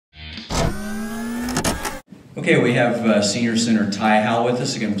Okay, we have Senior Center Ty Howle with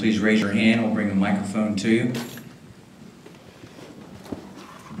us. Again, please raise your hand. We'll bring the microphone to you.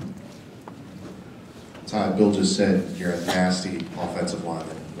 Ty, Bill just said you're a nasty offensive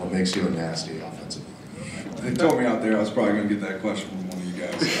lineman. What makes you a nasty offensive lineman? They told me out there I was probably going to get that question from one of you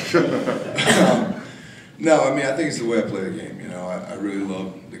guys. No, I mean, I think it's the way I play the game. You know, I really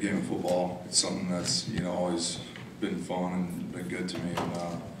love the game of football. It's something that's, you know, always been fun and been good to me.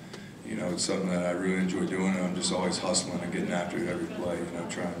 And, you know, it's something that I really enjoy doing. And I'm just always hustling and getting after it every play, you know,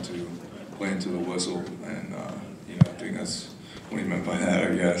 trying to play into the whistle. And, you know, I think that's what he meant by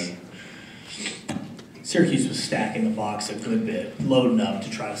that, I guess. Syracuse was stacking the box a good bit, loading up to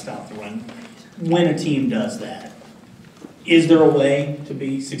try to stop the run. When a team does that, is there a way to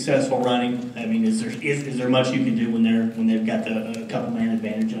be successful running? I mean, is there much you can do when they've got the couple man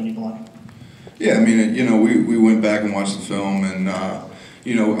advantage on your block? Yeah, I mean, you know, we went back and watched the film, and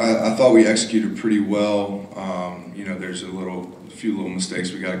you know, I thought we executed pretty well. You know, there's a few little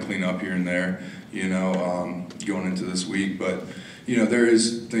mistakes we got to clean up here and there. You know, going into this week, but you know, there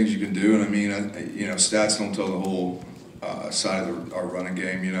is things you can do, and I mean, you know, stats don't tell the whole side of our running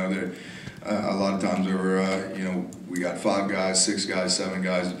game. You know, a lot of times you know, we got 5 guys, 6 guys, 7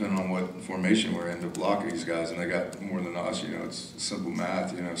 guys, depending on what formation we're in to block these guys, and they got more than us. You know, it's simple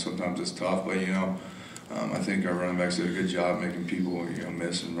math. You know, sometimes it's tough, but you know, I think our running backs did a good job making people, you know,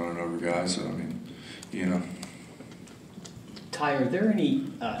 miss and running over guys. So I mean, you know. Ty, are there any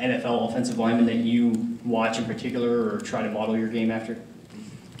NFL offensive linemen that you watch in particular or try to model your game after?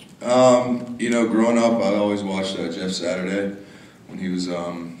 You know, growing up, I always watched Jeff Saturday when he was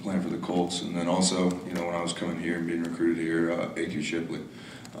playing for the Colts, and then also, you know, when I was coming here and being recruited here, A.Q. Shipley.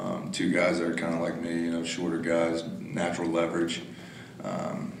 2 guys that are kind of like me, you know, shorter guys, natural leverage,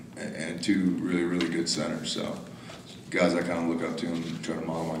 and 2 really, really good centers. So, guys I kind of look up to and try to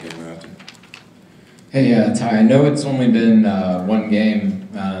model my game after. Hey, Ty, I know it's only been one game,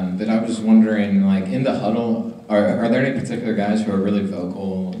 but I was wondering, like, in the huddle, are there any particular guys who are really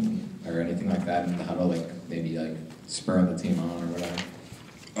vocal or anything like that in the huddle, like maybe like spurring the team on or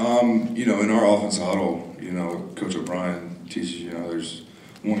whatever? You know, in our offensive huddle, you know, Coach O'Brien teaches, you know, there's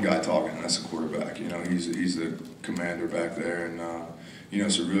one guy talking, and that's the quarterback. You know, he's the commander back there, and you know,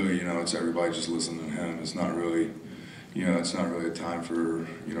 so really, you know, it's everybody just listening to him. It's not really, you know, it's not really a time for,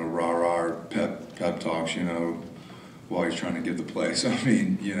 you know, rah-rah pep talks, you know, while he's trying to get the play. So, I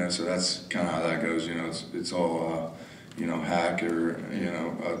mean, you know, so that's kind of how that goes. You know, it's all, you know, hack or, you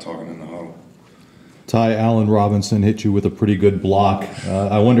know, talking in the huddle. Ty, Allen Robinson hit you with a pretty good block.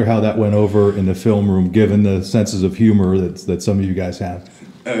 I wonder how that went over in the film room, given the senses of humor that some of you guys have.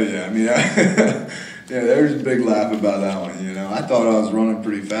 Oh, yeah, I mean, yeah, there was a big laugh about that one, you know. I thought I was running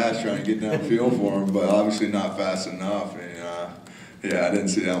pretty fast trying to get downfield for him, but obviously not fast enough. And, yeah, I didn't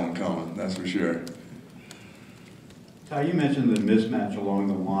see that one coming, that's for sure. Ty, you mentioned the mismatch along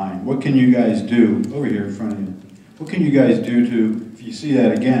the line. What can you guys do, over here in front of you, what can you guys do to, if you see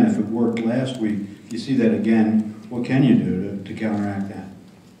that again, if it worked last week, if you see that again, what can you do to counteract that?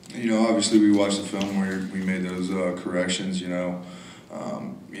 You know, obviously we watched the film where we made those corrections, you know.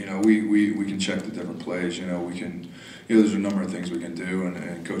 You know, we can check the different plays, you know, we can, you know, there's a number of things we can do,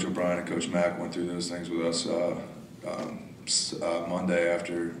 and Coach O'Brien and Coach Mack went through those things with us Monday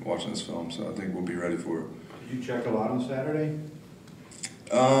after watching this film, so I think we'll be ready for it. Did you check a lot on Saturday?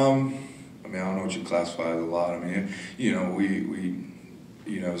 I mean, I don't know what you classify as a lot. I mean, you know, we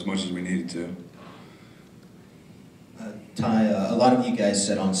you know, as much as we needed to. Ty, a lot of you guys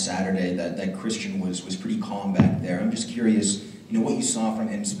said on Saturday that Christian was pretty calm back there. I'm just curious, you know, what you saw from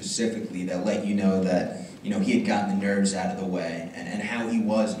him specifically that let you know that, you know, he had gotten the nerves out of the way, and how he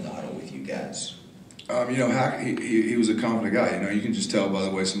was in the huddle with you guys. You know, he was a confident guy. You know, you can just tell by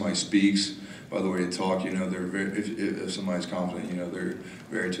the way somebody speaks, by the way they talk. You know, they're very, if somebody's confident, you know, they're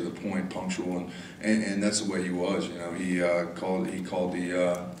very to the point, punctual, and that's the way he was. You know, he called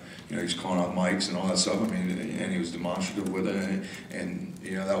the. You know, he's calling out mics and all that stuff. I mean, and he was demonstrative with it, and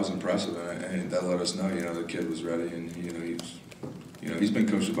you know, that was impressive, and that let us know, you know, the kid was ready, and you know, he's been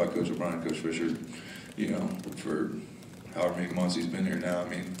coached by Coach O'Brien, Coach Fisher, you know, for however many months he's been here now. I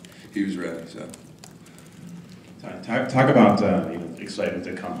mean, he was ready. So. Talk about you know, excitement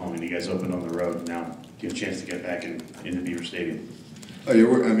to come home, and you guys opened on the road. Now you have a chance to get back into Beaver Stadium. Oh yeah,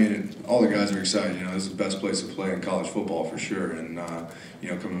 I mean, all the guys are excited. You know, this is the best place to play in college football for sure. And you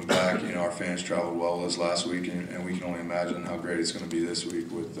know, coming back, you know, our fans traveled well with us last week, and we can only imagine how great it's going to be this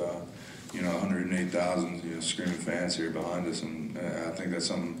week with you know, 108,000 you know, screaming fans here behind us. And I think that's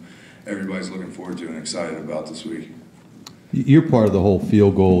something everybody's looking forward to and excited about this week. You're part of the whole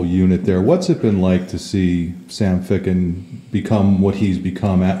field goal unit there. What's it been like to see Sam Ficken become what he's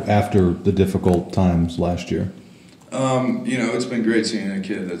become after the difficult times last year? You know, it's been great seeing a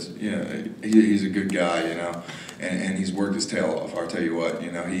kid that's, you know, he's a good guy, you know, and he's worked his tail off. I'll tell you what,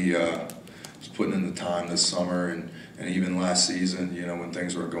 you know, he was putting in the time this summer and even last season, you know, when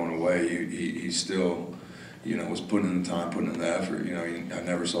things were going away, he still, you know, was putting in the time, putting in the effort. You know, I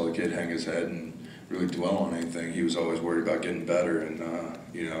never saw the kid hang his head and really dwell on anything. He was always worried about getting better, and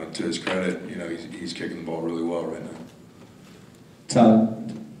you know, to his credit, you know, he's kicking the ball really well right now.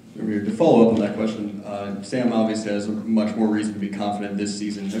 Todd, to follow up on that question, Sam obviously has much more reason to be confident this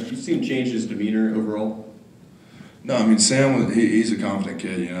season. Have you seen change his demeanor overall? No, I mean Sam, he's a confident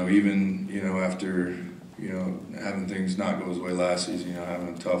kid. You know, even you know after you know having things not go his way last season, you know, having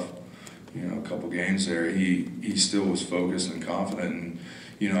a tough couple games there, he still was focused and confident. And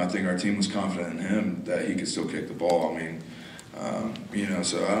you know, I think our team was confident in him that he could still kick the ball. I mean, you know,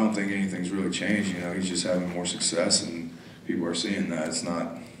 so I don't think anything's really changed. You know, he's just having more success, and people are seeing that. It's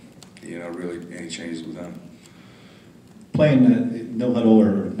not, you know, really any changes with him. Playing no huddle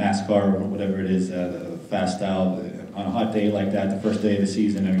or NASCAR or whatever it is, the fast style on a hot day like that, the first day of the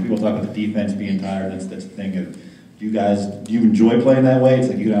season. I mean, people talk about the defense being tired. That's the thing. Do you enjoy playing that way? It's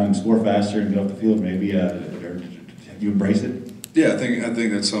like you go down and score faster and get off the field. Maybe or do you embrace it? Yeah, I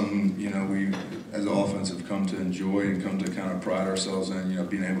think that's something, you know, we as an offense have come to enjoy and come to kind of pride ourselves in, you know,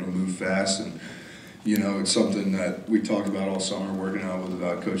 being able to move fast. And you know, it's something that we talked about all summer, working out with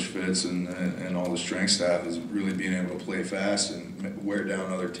Coach Fitz and all the strength staff, is really being able to play fast and wear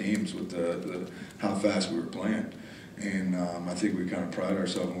down other teams with the how fast we were playing. And I think we kind of pride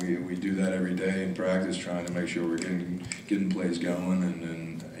ourselves, and we do that every day in practice, trying to make sure we're getting plays going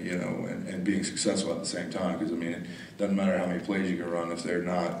and you know, and being successful at the same time. Because I mean, it doesn't matter how many plays you can run if they're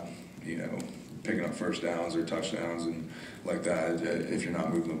not, you know, picking up first downs or touchdowns and like that, if you're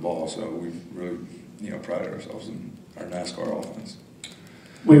not moving the ball. So we've really, you know, prided ourselves in our NASCAR offense.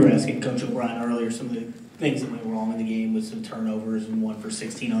 We were asking Coach O'Brien earlier some of the things that went wrong in the game with some turnovers and 1 for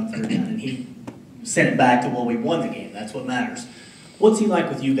 16 on third down, and he sent it back to, well, we won the game. That's what matters. What's he like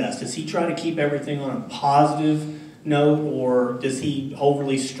with you guys? Does he try to keep everything on a positive note, or does he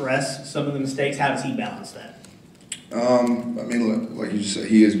overly stress some of the mistakes? How does he balance that? I mean, like you just said,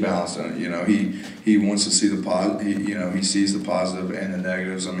 he is balanced on it. You know, he wants to see the positive. You know, he sees the positive and the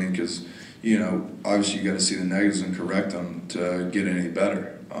negatives. I mean, because you know, obviously you got to see the negatives and correct them to get any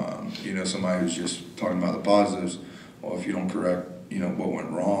better. You know, somebody who's just talking about the positives, well, if you don't correct, you know, what went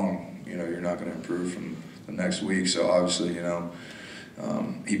wrong, you know, you're not going to improve from the next week. So obviously, you know,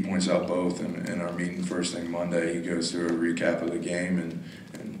 he points out both in our meeting first thing Monday. He goes through a recap of the game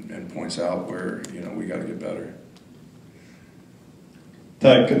and points out where, you know, we got to get better.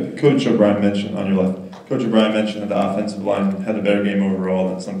 Coach O'Brien mentioned, on your left, Coach O'Brien mentioned that the offensive line had a better game overall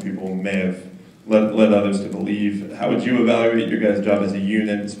than some people may have led others to believe. How would you evaluate your guys' job as a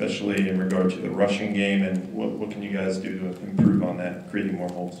unit, especially in regard to the rushing game, and what can you guys do to improve on that, creating more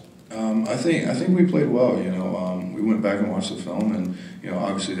holes? I think we played well. You know, we went back and watched the film, and you know,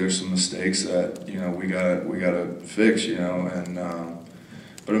 obviously there's some mistakes that you know we gotta fix. You know, and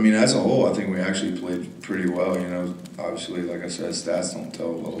but I mean, as a whole, I think we actually played pretty well. You know, obviously, like I said, stats don't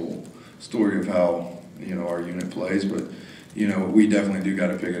tell the whole story of how, you know, our unit plays, but you know, we definitely do got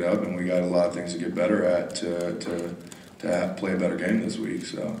to pick it up, and we got a lot of things to get better at to play a better game this week.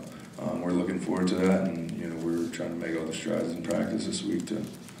 So we're looking forward to that, and you know, we're trying to make all the strides in practice this week to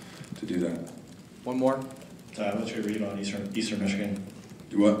do that. One more. What's your read on Eastern Michigan?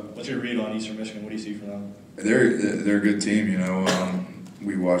 Do what? What's your read on Eastern Michigan? What do you see from them? They're a good team. You know,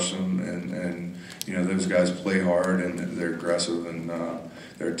 we watch them, and you know, those guys play hard, and they're aggressive, and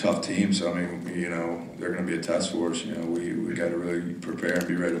they're a tough team. So I mean, you know, they're going to be a test for us. You know, we got to really prepare and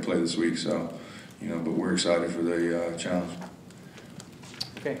be ready to play this week. So, you know, but we're excited for the challenge.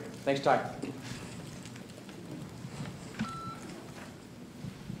 Okay, thanks, Ty.